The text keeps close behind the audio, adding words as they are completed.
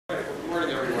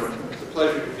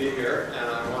be here, and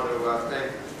I want to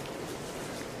thank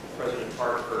President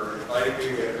Park for inviting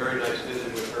me. We had a very nice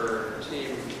visit with her and her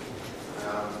team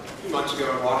a few months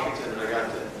ago in Washington, and I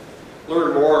got to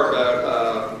learn more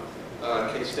about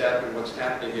KISTEP and what's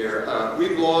happening here.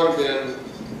 We've long been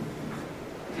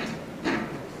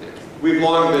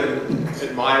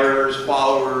admirers,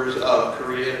 followers of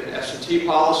Korean S&T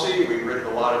policy. We've written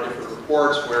a lot of different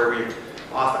reports where we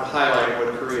often highlight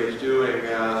what Korea is doing,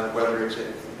 whether it's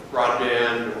in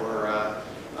broadband or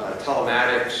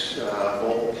telematics,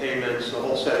 mobile payments, a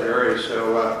whole set of areas.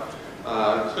 So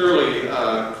clearly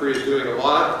Korea is doing a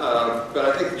lot, but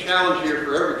I think the challenge here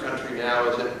for every country now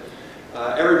is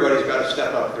that everybody's got to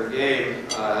step up their game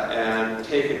and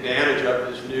take advantage of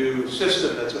this new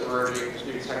system that's emerging, this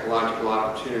new technological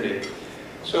opportunity.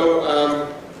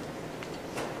 So,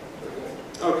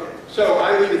 so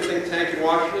I lead a think tank in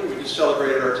Washington. We just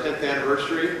celebrated our 10th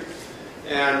anniversary,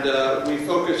 and we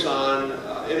focus on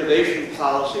innovation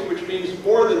policy, which means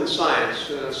more than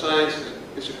science. Science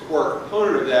is a core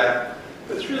component of that,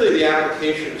 but it's really the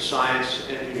application of science,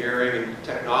 engineering, and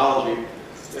technology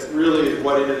that really is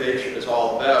what innovation is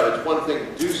all about. It's one thing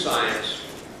to do science.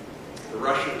 The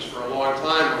Russians, for a long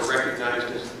time, were recognized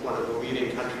as one of the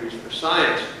leading countries for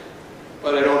science,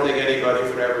 but I don't think anybody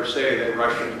would ever say that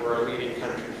Russians were a leading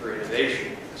country for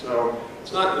innovation. So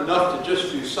it's not enough to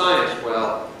just do science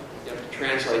well. You have to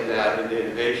translate that into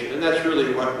innovation, and that's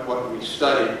really what we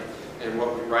study and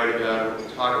what we write about and what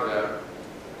we talk about.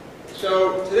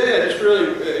 So today, I just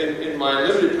really, in my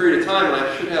limited period of time, and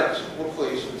I should have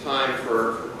hopefully some time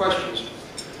for questions,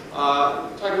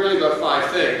 talk really about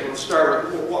 5 things. Let's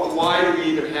start with why do we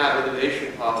even have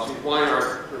innovation policies? Why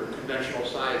aren't conventional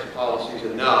science policies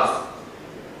enough?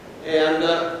 And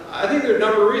I think there are a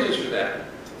number of reasons for that.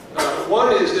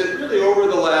 One is that really over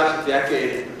the last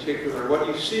decade in particular, what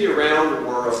you see around the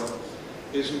world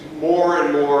is more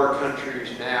and more countries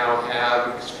now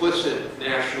have explicit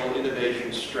national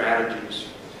innovation strategies.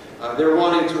 They're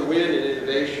wanting to win in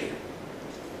innovation.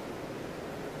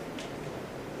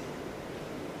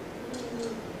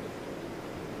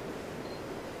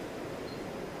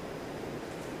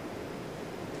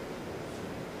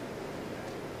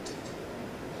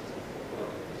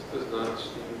 This does not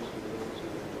seem to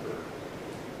work.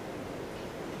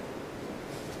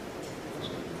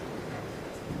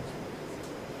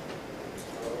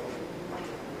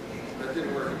 That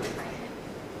didn't work.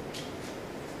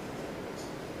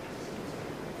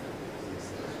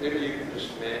 Maybe you can just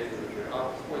manually,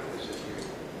 I'll point this at you.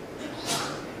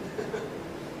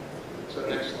 So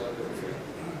next slide over here.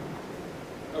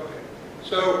 Okay.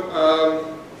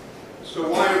 So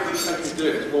why are these countries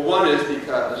doing this? Well, one is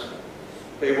because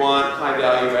they want high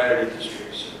value-added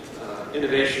industries.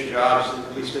 Innovation jobs,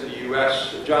 at least in the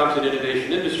U.S., jobs in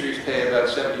innovation industries pay about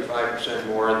 75%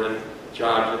 more than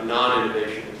jobs in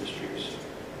non-innovation industries.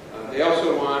 They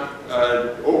also want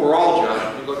overall jobs.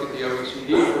 If you look at the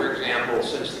OECD, for example,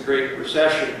 since the Great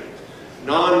Recession,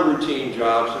 non-routine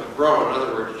jobs have grown. In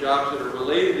other words, jobs that are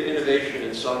related to innovation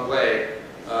in some way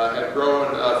have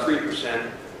grown 3%,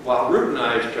 while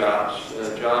routinized jobs,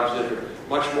 jobs that are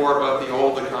much more about the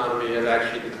old economy, have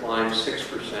actually declined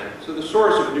 6%. So the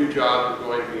source of new jobs are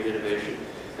going to be innovation.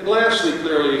 And lastly,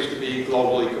 clearly, is to be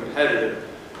globally competitive,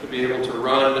 to be able to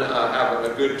run, have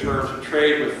a good terms of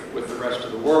trade with the rest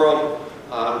of the world,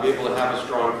 to be able to have a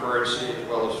strong currency as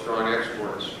well as strong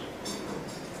exports.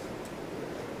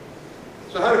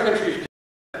 So how do countries do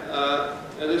that?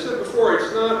 As I said before,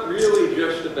 it's not really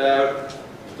just about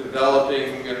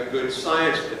developing a good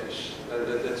science base.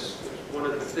 That's one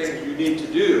of the things you need to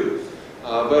do,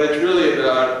 but it's really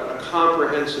about a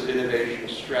comprehensive innovation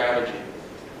strategy.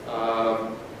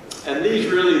 And these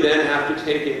really then have to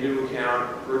take into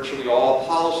account virtually all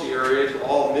policy areas,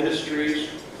 all ministries.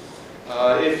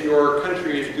 If your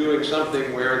country is doing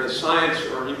something where the science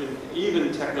or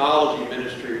even technology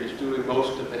ministry is doing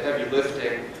most of the heavy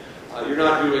lifting, you're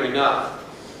not doing enough.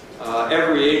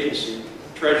 Every agency,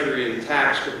 Treasury and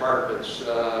tax departments,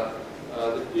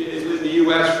 in the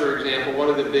U.S., for example, one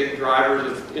of the big drivers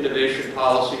of innovation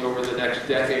policy over the next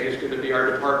decade is going to be our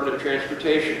Department of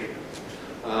Transportation.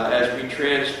 As we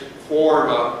transform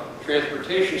a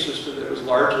transportation system that was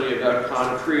largely about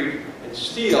concrete and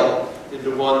steel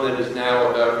into one that is now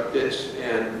about bits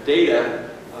and data,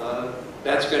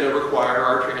 that's going to require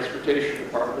our transportation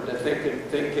department to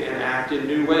think and act in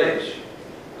new ways.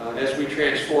 As we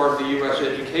transform the U.S.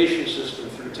 education system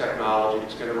through technology,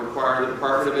 it's going to require the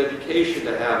Department of Education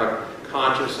to have a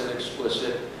conscious and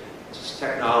explicit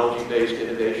technology-based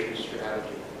innovation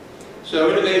strategy.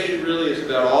 So innovation really is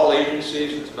about all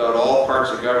agencies, it's about all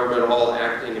parts of government all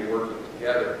acting and working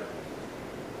together.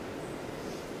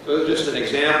 So this is just an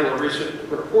example of a recent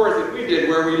report that we did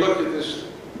where we looked at this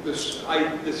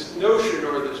notion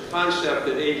or this concept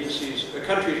that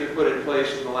countries have put in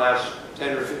place in the last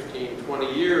 10 or 15,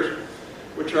 20 years,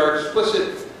 which are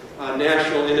explicit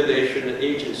national innovation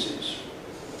agencies,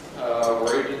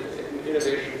 or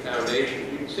innovation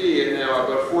foundations. You can see now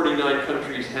about 49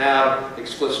 countries have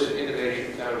explicit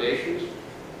innovation foundations.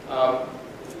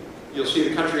 You'll see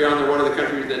the country on there, one of the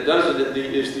countries that does it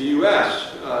is the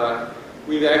U.S.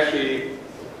 We've actually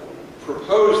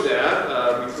proposed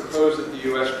that. We proposed that the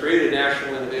U.S. create a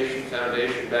National Innovation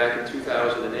Foundation back in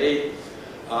 2008.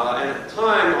 And at the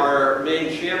time, our main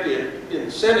champion in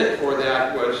the Senate for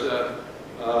that was at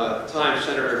the time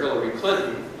Senator Hillary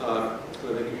Clinton, who I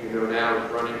think, as you know now,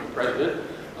 is running for president,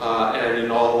 and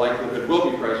in all likelihood will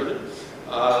be president.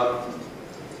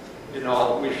 We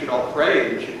should all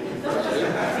pray that she will be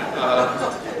president.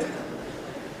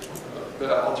 The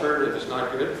alternative is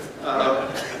not good. I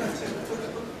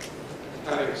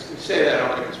say that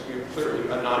only because we're clearly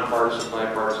a nonpartisan,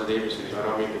 bipartisan agency, so I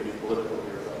don't mean to be political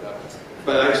here about that.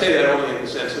 But I say that only in the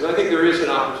sense that I think there is an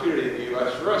opportunity in the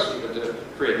U.S. for us even to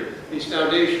create these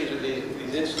foundations and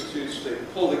these institutes to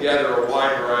pull together a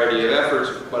wide variety of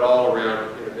efforts, but all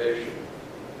around innovation.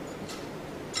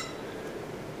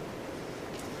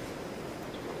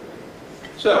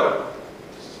 So,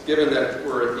 given that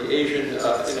we're at the Asian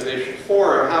Innovation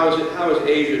Forum, how is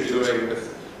Asia doing with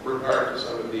regard to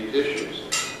some of these issues?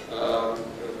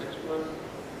 Next one.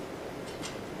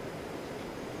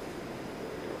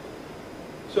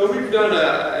 So we've done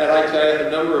at ITIF a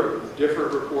number of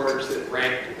different reports that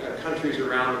rank countries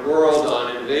around the world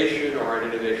on innovation or on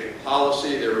innovation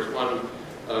policy. There was one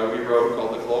we wrote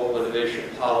called the Global Innovation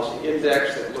Policy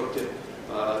Index that looked at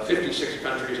 56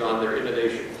 countries on their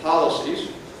innovation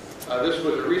policies. This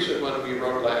was a recent one we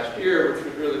wrote last year, which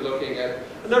was really looking at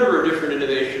a number of different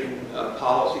innovation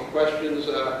policy questions.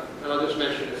 And I'll just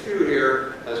mention a few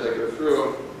here as I go through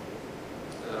them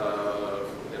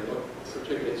and look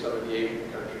particularly at some of the Asian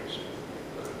countries.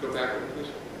 Go backward, please.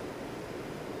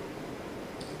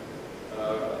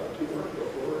 Two more, go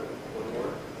forward. One more.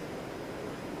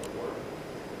 One more.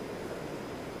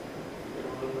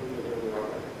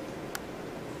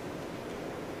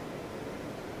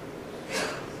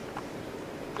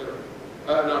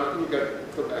 No, you got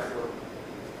go back one.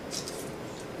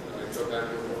 Go back one.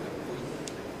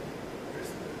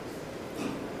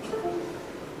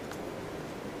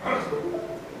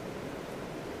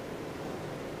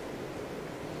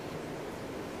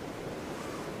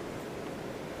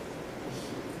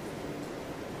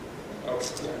 Oh,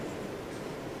 yeah.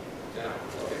 Now,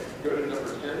 okay. Go to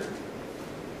number 10.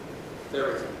 There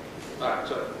we go. All right,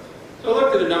 so I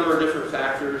looked at a number of different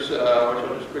factors, which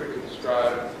I'll just quickly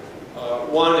describe.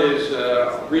 One is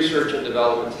research and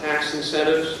development tax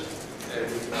incentives.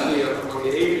 And you can see among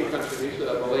the Asian countries,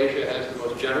 Malaysia has the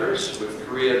most generous, with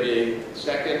Korea being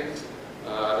second.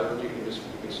 You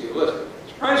can see the list.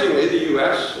 Surprisingly, the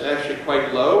U.S. is actually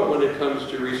quite low when it comes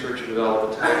to research and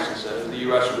development tax incentives. The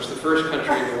U.S. was the first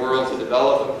country in the world to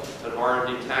develop an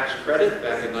R&D tax credit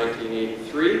back in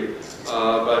 1983,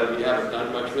 but we haven't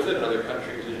done much with it. And other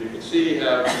countries, as you can see,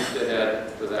 have moved ahead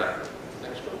for that.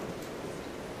 Next one.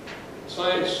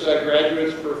 Science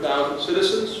graduates per 1,000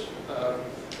 citizens.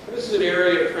 This is an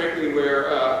area, frankly, where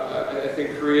I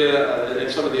think Korea and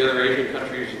some of the other Asian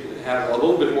countries have a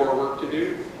little bit more work to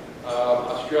do.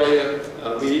 Australia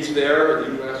leads there,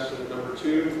 the U.S. is number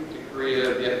 2, to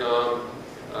Korea, Vietnam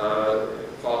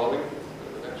following.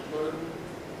 The next one.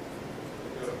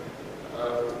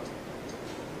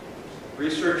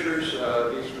 Researchers,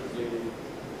 these would be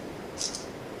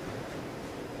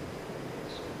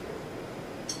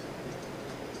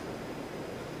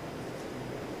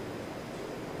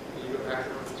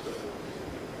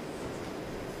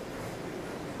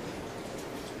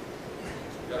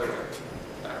the other way,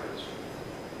 backwards.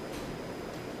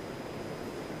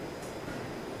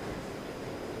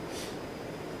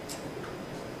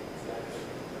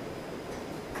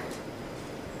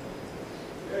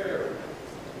 There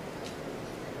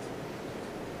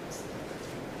we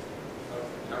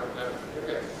go.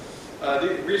 Okay.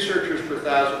 The researchers per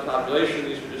 1,000 population,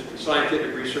 these are just the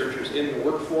scientific researchers in the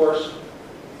workforce.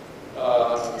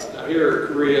 Now here,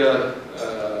 Korea,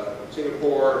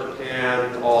 Singapore,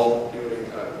 Japan, all doing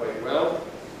quite well.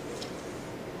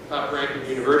 Top-ranking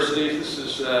universities. This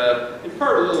is, in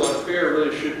part, a little unfair. It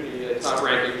really should be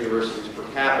top-ranking universities per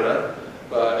capita.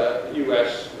 But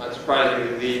U.S., not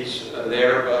surprisingly, leads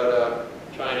there. But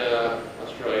China,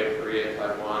 Australia, Korea,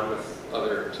 Taiwan, with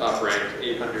other top-ranked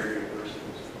 800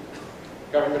 universities.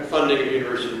 Government funding of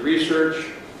university research.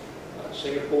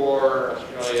 Singapore,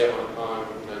 Australia, Hong Kong,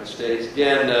 United States. States.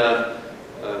 Again,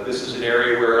 this is an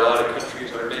area where a lot of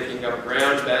countries are making up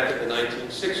ground. Back in the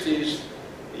 1960s,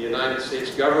 the United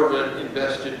States government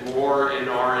invested more in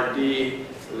R&D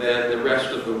than the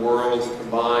rest of the world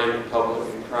combined, public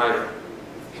and private.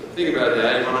 So think about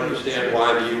that. You want to understand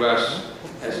why the U.S.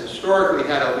 has historically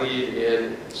had a lead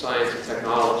in science and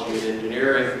technology and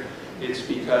engineering. It's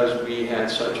because we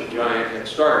had such a giant head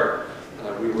start.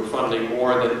 We were funding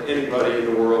more than anybody in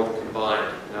the world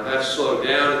combined. Now that's slowed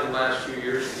down in the last few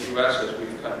years in the U.S. as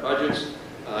we've cut budgets,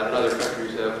 and other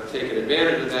countries have taken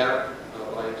advantage of that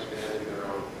by expanding their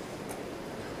own.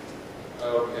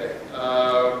 Okay.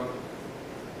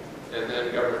 And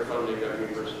then government funding of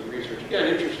university research. Again,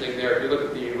 interesting there. If you look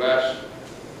at the U.S.,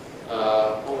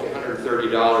 only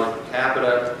 $130 per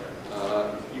capita.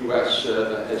 U.S.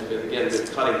 Has been, again,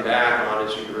 cutting back on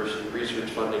its university research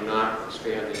funding, not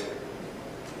expanding it.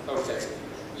 Okay,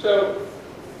 so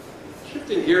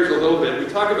shifting gears a little bit, we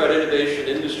talk about innovation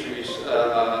industries,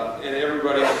 and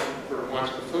everybody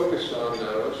wants to focus on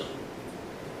those.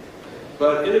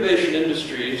 But innovation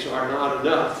industries are not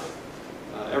enough.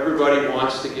 Everybody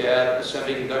wants to get a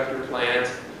semiconductor plant,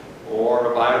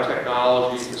 or a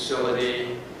biotechnology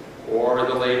facility, or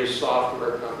the latest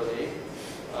software company.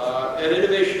 And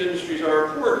innovation industries are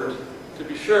important, to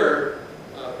be sure,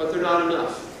 but they're not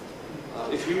enough.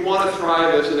 If you want to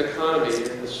thrive as an economy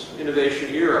in this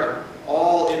innovation era,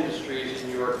 all industries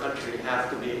in your country have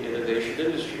to be innovation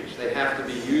industries. They have to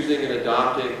be using and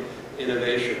adopting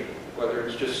innovation, whether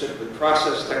it's just simply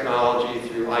process technology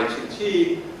through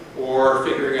ICT, or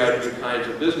figuring out new kinds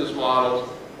of business models,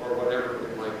 or whatever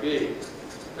it might be.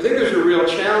 I think there's a real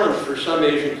challenge for some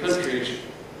Asian countries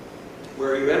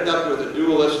where you end up with a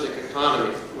dualistic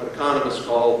economy, what economists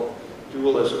call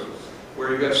dualism,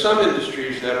 where you have some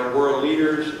industries that are world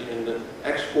leaders in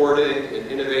exporting, in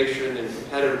innovation, in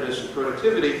competitiveness and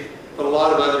productivity, but a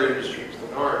lot of other industries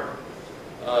that aren't.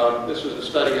 This was a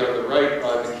study on the right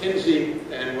by McKinsey,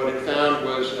 and what it found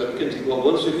was McKinsey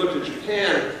Global Institute looked at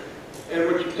Japan, and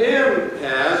what Japan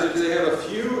has is they have a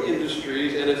few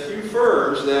industries and a few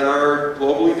firms that are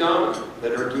globally dominant,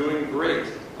 that are doing great.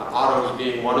 Autos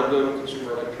being one of them,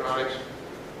 consumer electronics.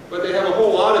 But they have a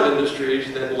whole lot of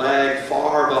industries that lag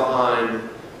far behind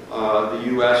the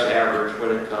U.S. average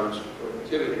when it comes to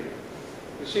productivity.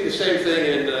 You see the same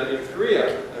thing in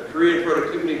Korea. Korean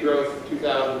productivity growth in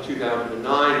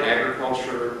 2000-2009,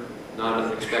 agriculture not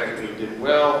unexpectedly did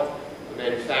well.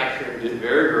 Manufacturing did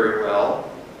very, very well.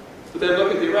 But then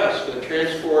look at the rest.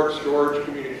 Transport, storage,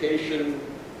 communication,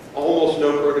 almost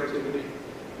no productivity.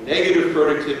 Negative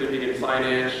productivity in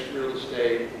finance, real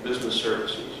estate, business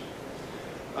services.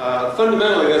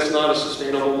 Fundamentally, that's not a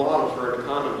sustainable model for an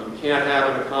economy. You can't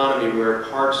have an economy where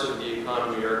parts of the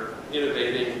economy are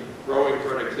innovating, growing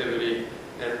productivity,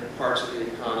 and parts of the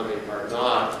economy are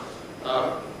not.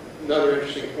 Another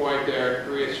interesting point there,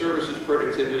 Korean services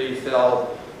productivity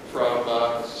fell from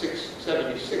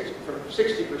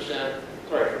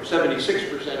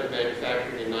 76% of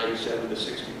manufacturing in '97 to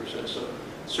 60%. So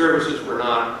services were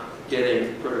not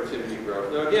getting productivity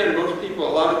growth. Now again, a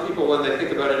lot of people, when they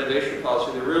think about innovation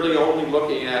policy, they're really only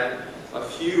looking at a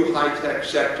few high-tech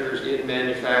sectors in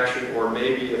manufacturing, or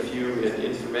maybe a few in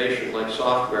information, like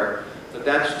software. But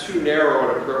that's too narrow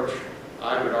an approach,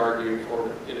 I would argue, for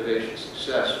innovation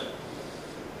success.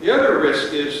 The other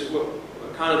risk is what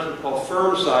a concept called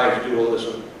firm size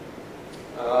dualism.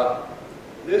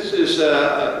 This is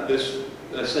this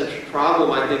essential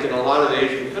problem, I think, in a lot of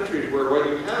Asian countries, where what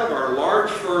you have are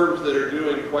large firms that are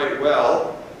doing quite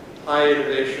well, high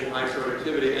innovation, high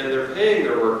productivity, and they're paying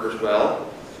their workers well,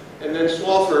 and then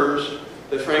small firms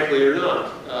that frankly are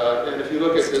not. And if you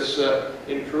look at this,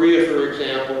 in Korea, for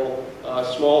example,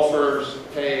 small firms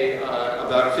pay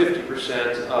about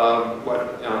 50% of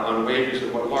what, on wages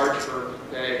of what large firms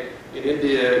pay. In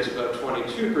India, it's about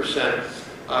 22%.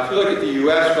 If you look at the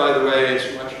U.S., by the way,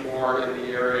 it's much more in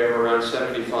the area of around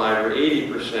 75 or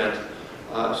 80%.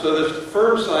 So this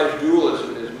firm-size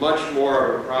dualism is much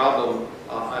more of a problem,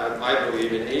 I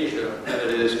believe, in Asia than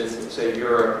it is in, say,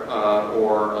 Europe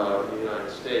or the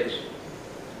United States.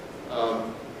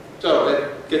 So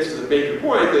that gets to the major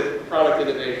point that product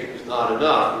innovation is not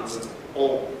enough. It's a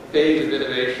whole phase of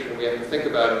innovation, and we have to think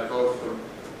about it both from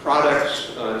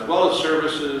products as well as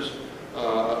services,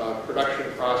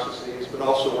 production processes, but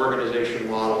also organization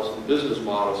models and business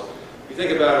models. You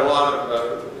think about a lot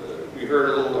of, we heard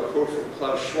a little quote from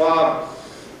Klaus Schwab,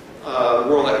 the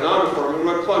World Economic Forum, and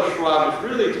what Klaus Schwab is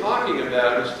really talking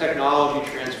about is technology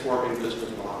transforming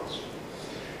business models.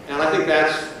 And I think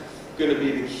that's going to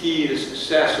be the key to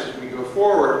success as we go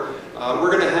forward.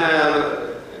 We're going to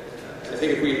have, I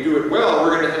think if we do it well,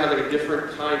 we're going to have a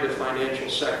different kind of financial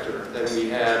sector than we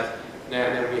have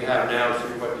now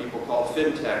through what people call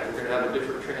fintech. We're going to have a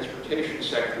different transportation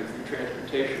sector through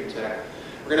transportation tech.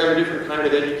 We're going to have a different kind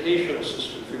of educational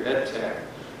system through edtech,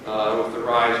 with the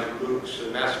rise of MOOCs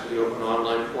and massively open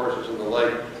online courses and the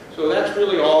like. So that's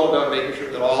really all about making sure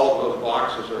that all of those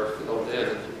boxes are filled in,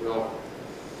 if you will.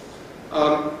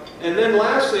 And then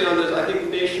lastly on this, I think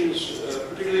nations,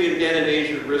 particularly again in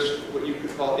Asia, risk what you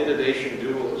could call innovation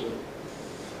dualism.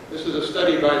 This is a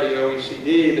study by the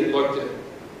OECD that looked at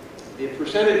the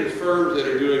percentage of firms that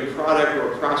are doing product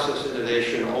or process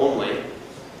innovation only.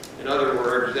 In other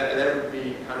words, that would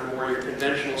be kind of more your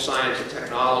conventional science and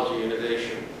technology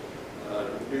innovation,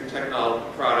 new technology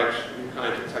products, new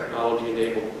kinds of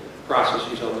technology-enabled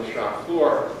processes on the shop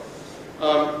floor.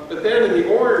 But then in the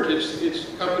orange, it's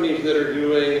companies that are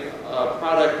doing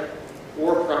product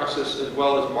or process as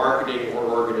well as marketing or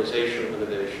organizational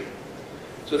innovation.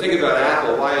 So think about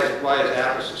Apple. Why is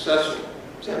Apple successful?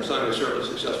 Samsung is certainly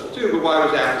successful too, but why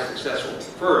was Apple successful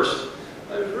first?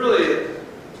 It was really,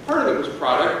 part of it was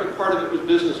product, but part of it was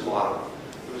business model.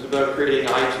 It was about creating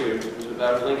iTunes. It was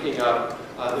about linking up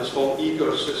this whole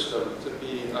ecosystem to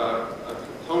be a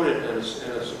component and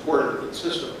a support of the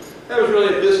system. That was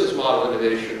really a business model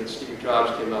innovation that Steve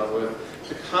Jobs came up with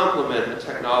to complement the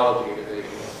technology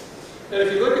innovation. And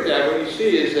if you look at that, what you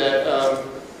see is that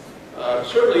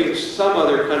certainly some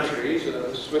other countries,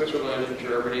 Switzerland and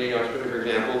Germany, Australia, for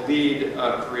example, lead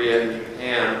Korea and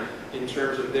Japan in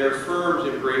terms of their firms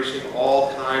embracing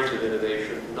all kinds of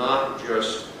innovation, not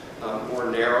just more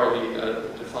narrowly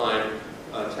defined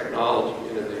technology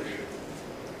innovation.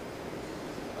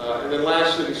 And then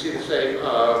lastly, we see the same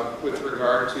with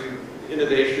regard to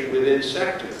innovation within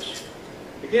sectors.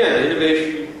 Again,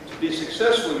 innovation, to be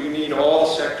successful, you need all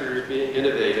sectors being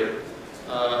innovative.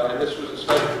 And this was a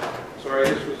study,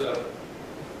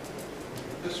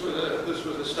 this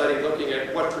was a study looking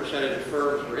at what percentage of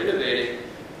firms were innovating.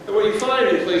 And what you find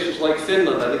in places like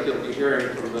Finland, I think you'll be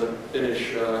hearing from the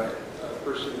Finnish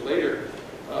person later,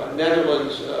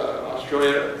 Netherlands,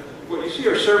 Australia, what you see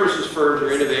are services firms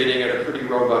are innovating at a pretty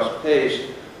robust pace,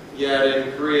 yet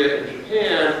in Korea and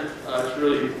Japan, it's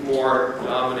really more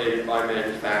dominated by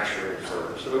manufacturing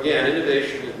firms. So again,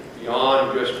 innovation is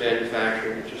beyond just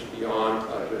manufacturing, it's just beyond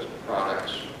just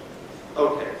products.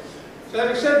 Okay, so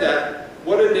having said that,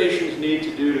 what do nations need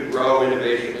to do to grow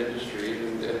innovation industries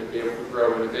and to be able to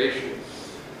grow innovation?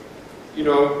 You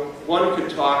know, one could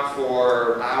talk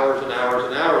for hours and hours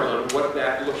and hours on what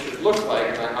that should look like,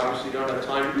 and I obviously don't have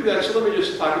time to do that, so let me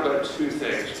just talk about two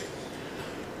things.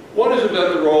 One is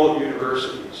about the role of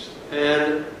universities,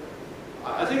 and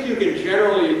I think you can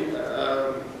generally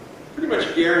pretty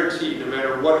much guarantee, no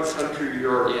matter what country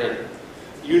you're in,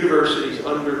 universities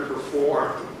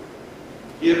underperform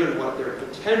given what their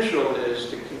potential is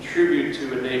to contribute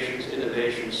to a nation's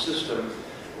innovation system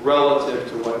relative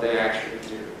to what they actually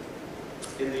do.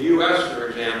 In the U.S., for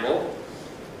example,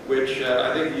 which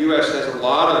I think the U.S. has a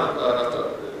lot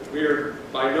of, we're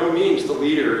by no means the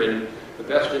leader in the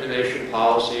best innovation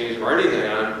policies or anything.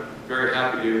 I'm very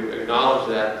happy to acknowledge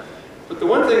that. But the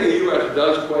one thing the U.S.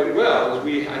 does quite well is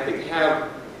we, I think,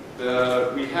 have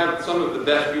some of the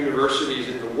best universities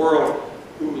in the world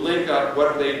who link up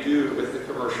what they do with the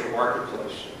commercial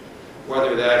marketplace,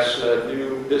 whether that's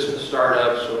new business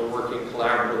startups or working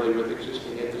collaboratively with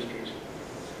existing industries.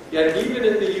 Yet even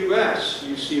in the U.S.,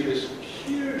 you see this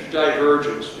huge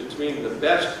divergence between the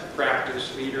best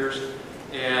practice leaders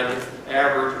and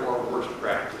average or worst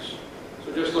practice.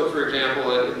 So just look, for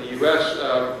example, in the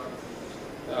U.S.,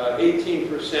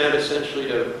 18%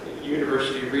 essentially of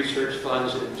university research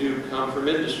funds at Duke come from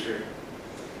industry.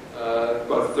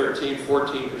 About 13,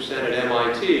 14% at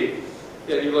MIT.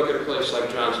 Yet you look at a place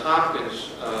like Johns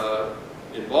Hopkins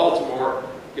in Baltimore,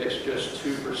 gets just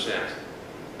 2%.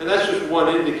 And that's just one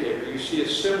indicator. You see a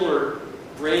similar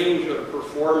range of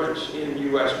performance in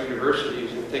U.S.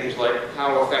 universities in things like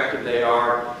how effective they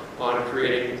are on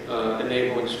creating,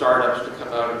 enabling startups to come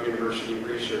out of university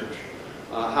research,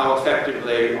 how effective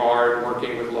they are in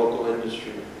working with local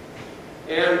industry.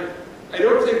 And I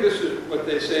don't think this is what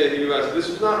they say in the U.S. This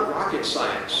is not rocket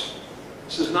science.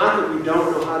 This is not that we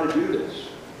don't know how to do this.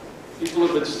 People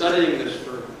have been studying this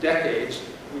for decades.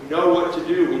 We know what to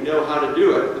do. We know how to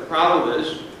do it. The problem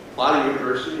is a lot of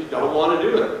universities don't want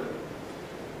to do it.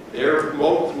 They're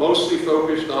mostly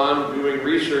focused on doing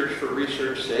research for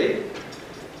research's sake,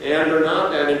 and they're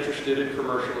not that interested in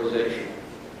commercialization.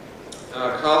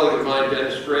 A colleague of mine,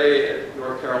 Dennis Gray at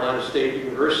North Carolina State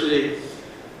University,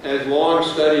 has long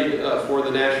studied for the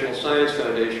National Science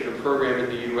Foundation a program in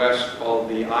the U.S. called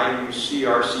the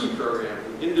IUCRC program,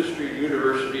 Industry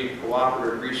University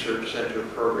Cooperative Research Center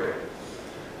program.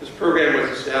 This program was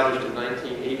established in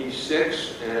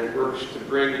 1986 and works to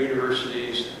bring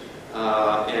universities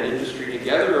and industry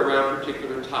together around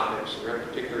particular topics, around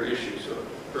particular issues. So,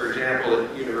 for example,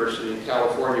 at University of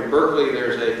California, Berkeley,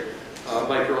 there's a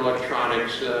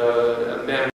microelectronics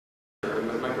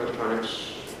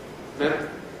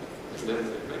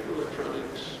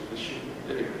machine,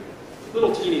 anyway,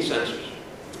 little teeny sensors.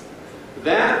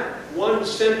 That one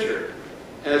center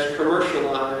has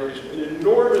commercialized an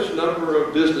enormous number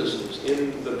of businesses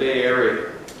in the Bay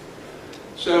Area.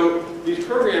 So these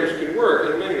programs can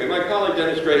work, and anyway, my colleague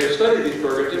Dennis Gray has studied these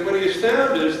programs, and what he has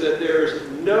found is that there is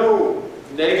no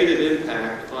negative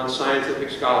impact on scientific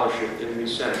scholarship in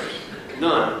these centers.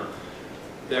 None.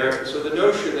 So the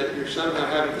notion that you're somehow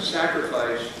having to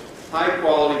sacrifice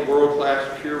high-quality,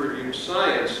 world-class, peer-reviewed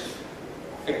science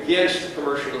against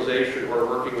commercialization or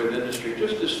working with industry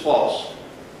just is false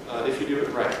if you do it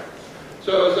right.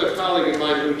 So as a colleague of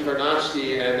mine, Lou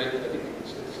Tarnowski, and I think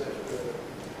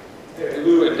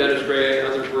Lou and Dennis Gray and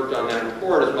others worked on that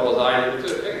report as well as I did.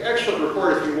 It's an excellent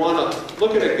report if you want to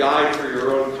look at a guide for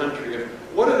your own country of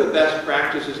what are the best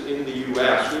practices in the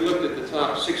U.S. We looked at the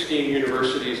top 16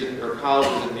 universities or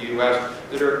colleges in the U.S.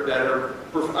 that are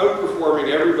outperforming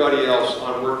everybody else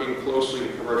on working closely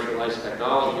to commercialize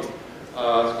technology. It's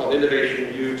called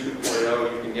Innovation U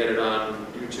 2.0. You can get it on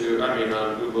YouTube,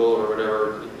 on Google or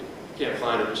whatever. If you can't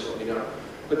find it, just let me know.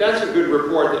 But that's a good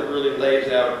report that really lays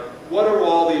out what do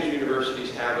all these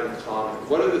universities have in common?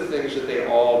 What are the things that they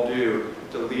all do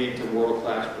to lead to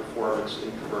world-class performance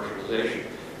in commercialization?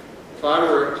 If I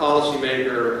were a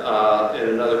policymaker in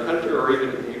another country or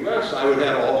even in the U.S., I would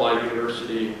have all my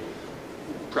university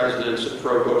presidents and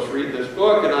provosts read this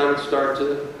book, and I would start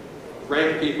to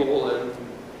rank people and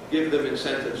give them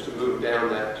incentives to move down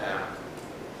that path.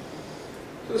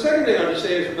 So the second thing I want to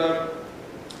say is about,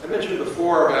 I mentioned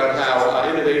before about how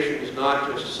innovation is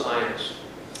not just science.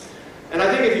 And I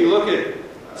think if you look at,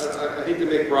 I hate to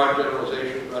make broad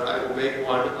generalizations, but I will make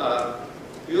one.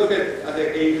 If you look at, I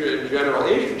think, Asia in general,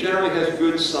 Asia generally has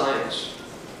good science,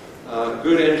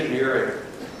 good engineering.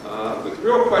 But the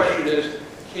real question is,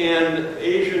 can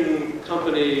Asian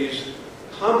companies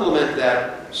complement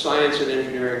that science and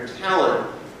engineering talent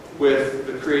with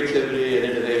the creativity and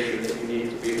innovation that you need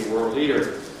to be the world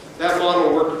leader? That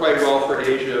model worked quite well for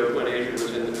Asia when Asia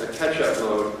was in a catch-up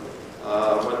mode.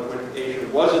 When Asia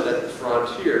wasn't at the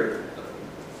frontier.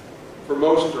 For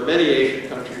many Asian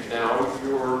countries now,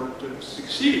 to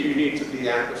succeed, you need to be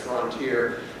at the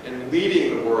frontier and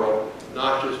leading the world,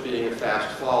 not just being a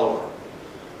fast follower.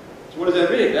 So what does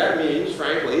that mean? That means,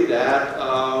 frankly, that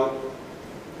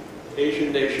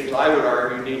Asian nations, I would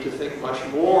argue, need to think much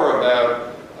more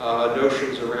about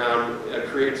notions around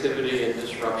creativity and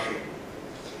disruption.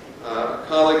 A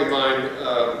colleague of mine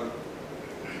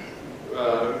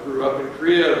grew up in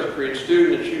Korea, was a Korean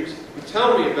student, and she would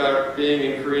tell me about being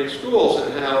in Korean schools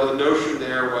and how the notion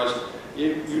there was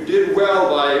you did well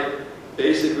by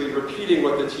basically repeating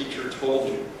what the teacher told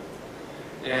you.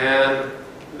 And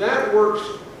that works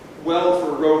well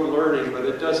for rote learning, but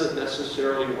it doesn't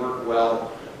necessarily work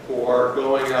well for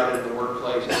going out in the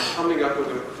workplace and coming up with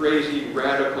a crazy,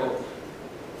 radical,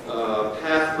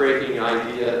 path-breaking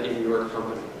idea in your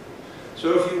company.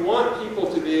 So if you want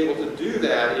people to be able to do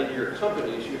that in your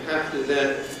companies, you have to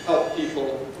then help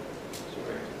people,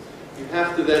 you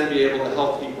have to then be able to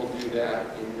help people do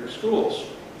that in your schools.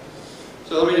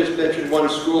 So let me just mention one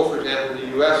school, for example, in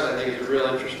the U.S. I think is a real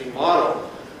interesting model.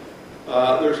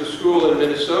 There's a school in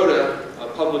Minnesota, a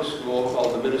public school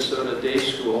called the Minnesota Day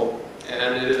School,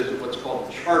 and it is what's called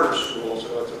a charter school.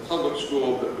 So it's a public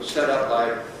school that was set up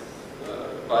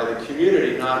by the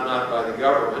community, not by the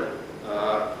government.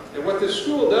 And what this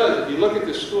school does, if you look at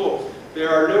this school,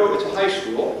 it's a high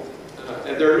school,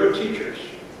 and there are no teachers.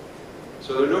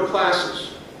 So there are no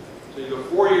classes. So you go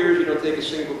 4 years, you don't take a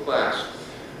single class.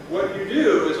 What you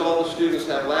do is all the students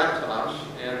have laptops,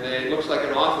 and it looks like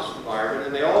an office environment,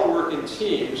 and they all work in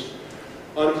teams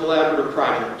on collaborative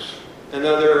projects. And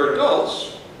now there are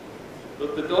adults,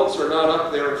 but the adults are not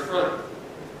up there in front,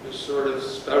 just sort of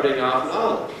spouting off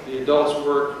knowledge. The adults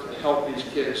work to help these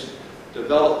kids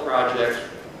develop projects,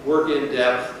 work in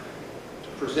depth, to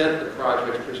present the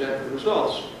projects, present the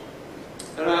results.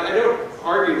 And I don't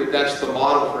argue that that's the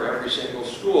model for every single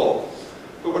school.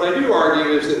 But what I do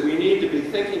argue is that we need to be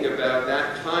thinking about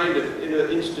that kind of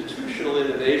institutional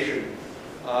innovation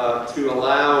to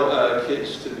allow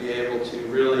kids to be able to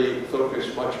really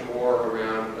focus much more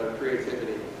around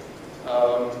creativity.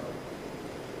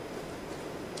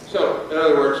 So, in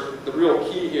other words, the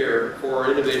real key here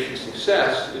for innovation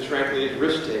success is, frankly,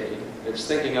 risk-taking. It's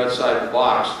thinking outside the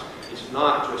box. It's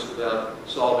not just about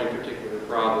solving particular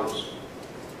problems.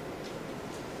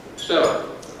 So,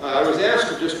 I was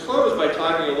asked to just close by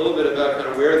talking a little bit about kind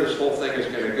of where this whole thing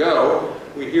is going to go.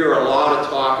 We hear a lot of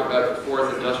talk about the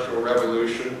Fourth Industrial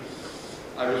Revolution.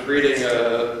 I was reading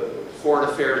Foreign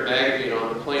Affairs magazine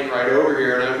on the plane ride over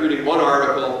here, and I was reading one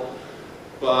article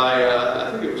by, I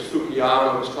think it was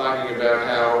Fukuyama, was talking about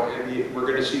how we're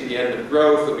going to see the end of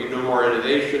growth, there'll be no more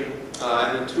innovation.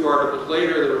 And then 2 articles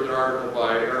later, there was an article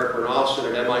by Eric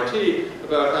Bernalson at MIT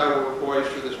about how we're poised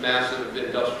for this massive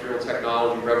industrial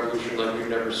technology revolution like we've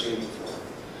never seen before.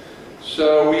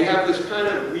 So we have this kind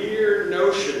of weird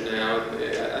notion now,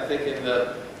 I think, in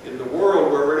the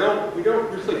world where we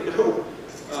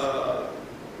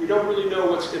don't really know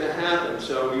what's going to happen.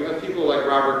 So you have people like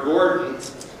Robert Gordon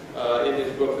in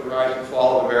his book, The Rise and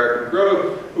Fall of American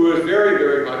Growth, who is very,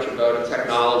 very much about a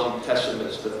technology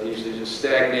pessimist. He's a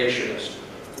stagnationist.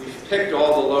 We've picked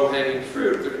all the low-hanging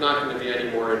fruit. There's not going to be any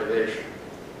more innovation.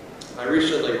 I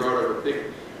recently wrote a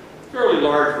big, fairly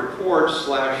large report /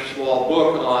 small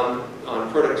book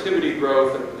on productivity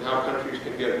growth and how countries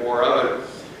can get more of it.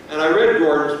 And I read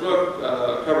Gordon's book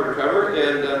cover to cover,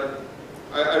 and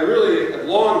I really have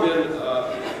long been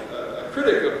a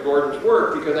critic of Gordon's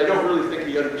work because I don't really think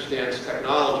he understands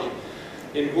technology.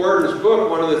 In Gordon's book,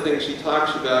 one of the things he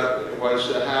talks about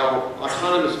was how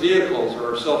autonomous vehicles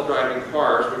or self-driving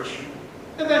cars, which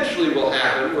eventually will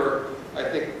happen, we're, I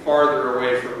think, farther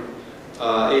away from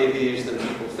AVs than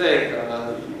people think.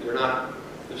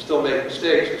 They still make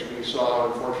mistakes, as we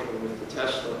saw, unfortunately, with the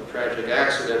Tesla tragic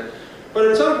accident. But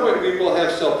at some point, we will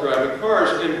have self-driving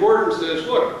cars, and Gordon says,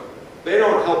 look, they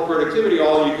don't help productivity.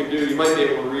 All you can do, you might be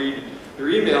able to read your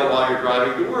email while you're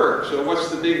driving to work. So what's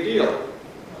the big deal?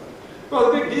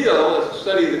 Well, the big deal is a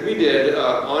study that we did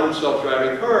on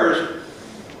self-driving cars,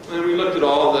 and we looked at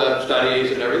all the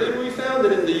studies and everything. We found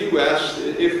that in the U.S.,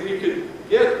 if we could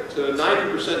get to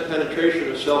 90%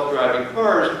 penetration of self-driving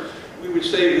cars, we would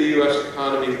save the U.S.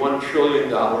 economy $1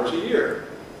 trillion a year.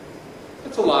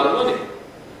 That's a lot of money.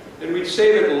 And we'd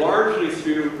save it largely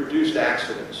through reduced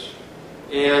accidents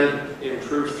and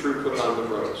improved throughput on the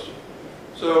roads.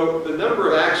 So the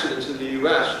number of accidents in the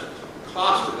U.S., the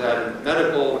cost of that in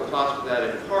medical, the cost of that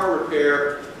in car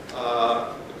repair,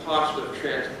 the cost of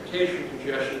transportation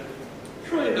congestion, $1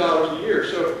 trillion a year.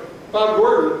 So Bob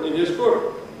Gordon, in his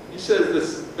book, he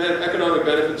says the economic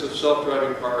benefits of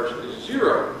self-driving cars is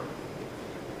 0.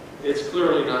 It's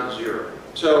clearly not 0.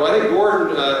 So I think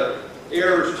Gordon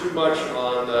errs too much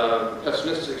on the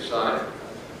pessimistic side.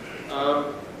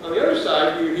 On the other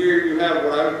side, you have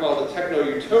what I would call the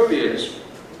techno-utopians,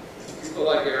 people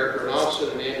like Eric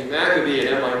Bernalson and Andy McAbee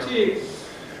at MIT,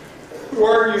 who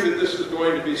argue that this is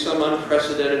going to be some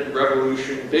unprecedented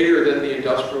revolution, bigger than the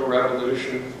Industrial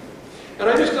Revolution. And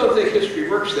I just don't think history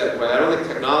works that way. I don't think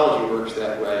technology works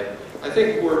that way. I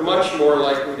think we're much more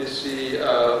likely to see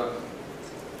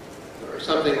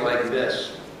something like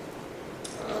this.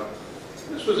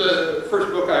 This was the first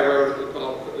book I wrote. It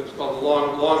was called The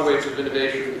Long Waves of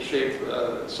Innovation that Shape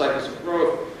Cycles of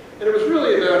Growth. And it was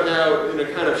really about how, in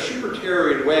a kind of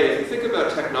Schubertian way, if you think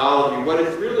about technology, what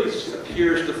it really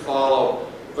appears to follow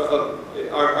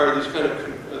are these kind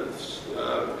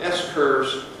of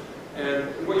S-curves. And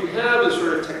what you have is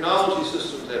sort of technology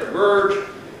systems that emerge.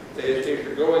 If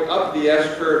you're going up the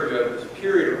S-curve, you have this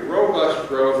period of robust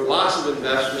growth, lots of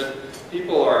investment.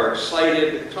 People are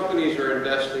excited, companies are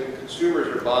investing, consumers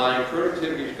are buying,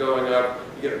 productivity is going up,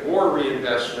 you get more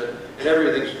reinvestment, and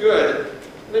everything's good.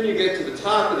 And then you get to the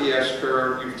top of the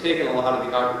S-curve, you've taken a lot of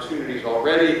the opportunities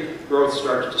already, growth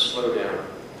starts to slow down.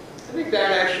 I think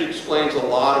that actually explains a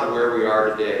lot of where we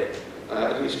are today,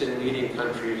 at least in leading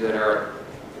countries that are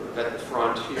at the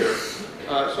front here.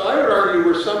 So I would argue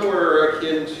we're somewhere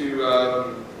akin to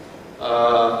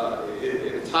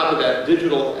at the top of that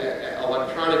digital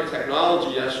electronic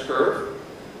technology S-curve,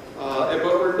 but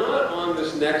we're not on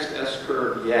this next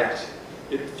S-curve yet.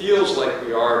 It feels like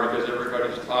we are because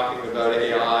everybody's talking about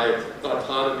AI,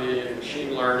 autonomy, and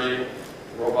machine learning,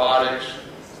 robotics,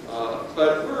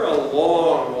 but we're a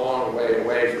long, long way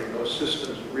away from those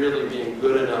systems really being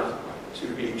good enough to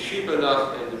be cheap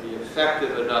enough and to be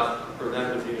effective enough for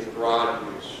them to be in broad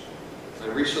use. I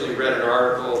recently read an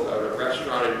article about a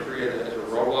restaurant in Korea that has a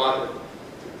robot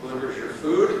that delivers your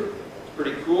food. It's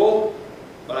pretty cool,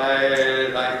 but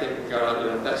I think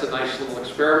that's a nice little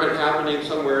experiment happening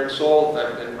somewhere in Seoul.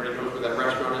 If anybody knows where that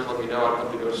restaurant is, let me know. I'd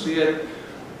love to go see it.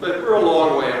 But we're a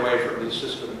long way away from these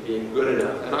systems being good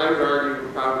enough. And I would argue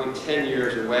we're probably 10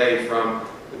 years away from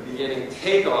the beginning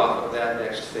takeoff of that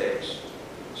next phase.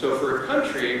 So for a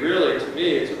country, really, to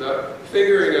me, it's about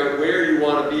figuring out where you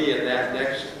want to be in that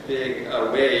next big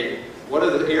wave, what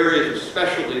are the areas of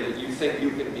specialty that you think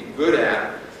you can be good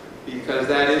at? Because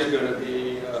that is going to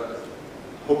be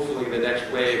hopefully the next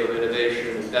wave of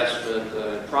innovation, investment,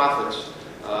 and profits.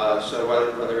 So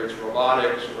whether it's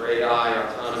robotics or AI,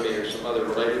 autonomy, or some other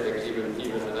related things, even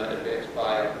advanced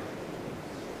bio.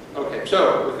 Okay,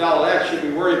 so with all that, should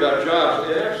we worry about jobs?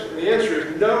 The answer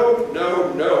is no,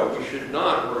 no, no. We should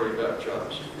not worry about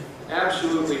jobs.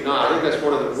 Absolutely not. I think that's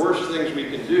one of the worst things we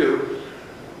can do.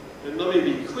 And let me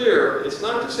be clear, it's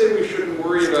not to say we shouldn't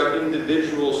worry about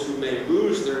individuals who may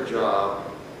lose their job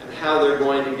and how they're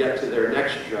going to get to their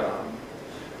next job.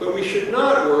 But we should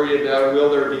not worry about will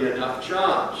there be enough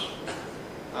jobs.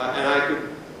 And I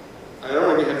don't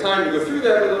really have time to go through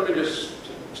that, but let me just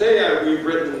say we've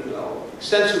written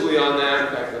extensively on that.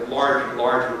 In fact, a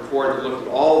large report that looked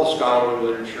at all the scholarly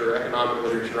literature, economic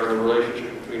literature on the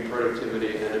relationship between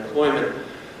productivity and employment.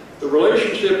 The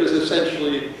relationship is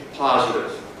essentially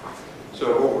positive.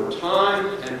 So over time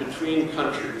and between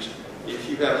countries, if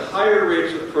you have higher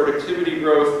rates of productivity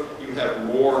growth, you have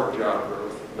more job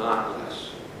growth, not less.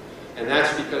 And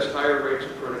that's because higher rates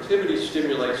of productivity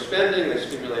stimulate spending, they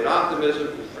stimulate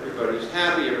optimism, everybody's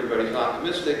happy, everybody's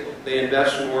optimistic, they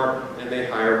invest more, and they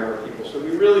hire more people. So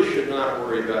we really should not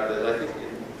worry about that. I think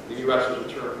in the US there's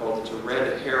a term called, it's a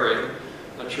red herring.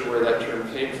 Not sure where that term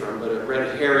came from, but a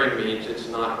red herring means it's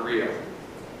not real.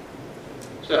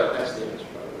 So that's the answer,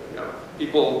 by the way. No,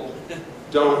 people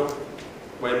don't,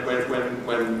 when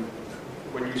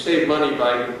you save money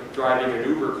by driving an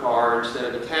Uber car instead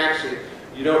of a taxi,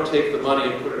 you don't take the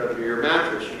money and put it under your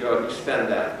mattress. You go and you spend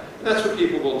that. And that's what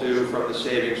people will do from the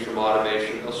savings from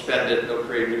automation. They'll spend it, they'll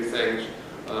create new things.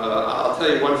 I'll tell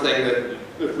you one thing, that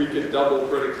if we could double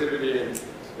productivity and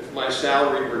if my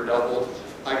salary were doubled,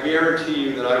 I guarantee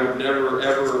you that I would never,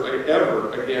 ever,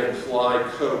 ever again fly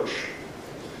coach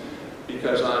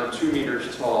because I'm 2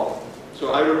 meters tall.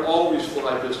 So I would always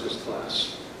fly business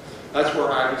class. That's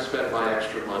where I would spend my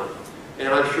extra money. And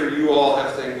I'm sure you all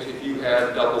have things, if you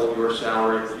had double your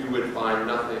salary, you would find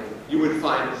nothing. You would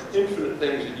find infinite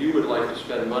things that you would like to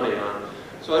spend money on.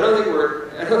 So I don't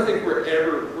think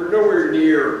we're nowhere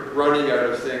near running out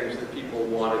of things that people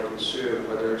want to consume,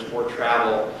 whether it's more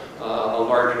travel, a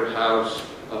larger house,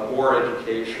 more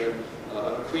education,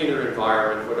 a cleaner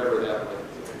environment, whatever that might be.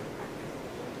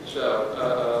 So,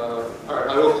 all right,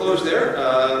 I will close there.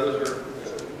 Those are a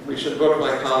recent book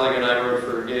my colleague and I wrote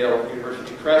for Yale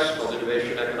University Press called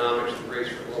Innovation Economics, The Race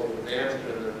for Global Advantage,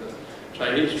 and then the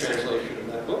Chinese translation of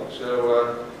that book.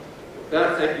 So with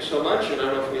that, thank you so much, and I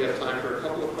don't know if we have time for a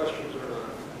couple of questions or not.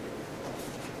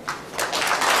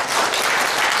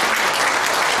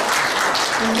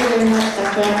 Thank you very much,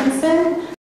 Dr. Atkinson.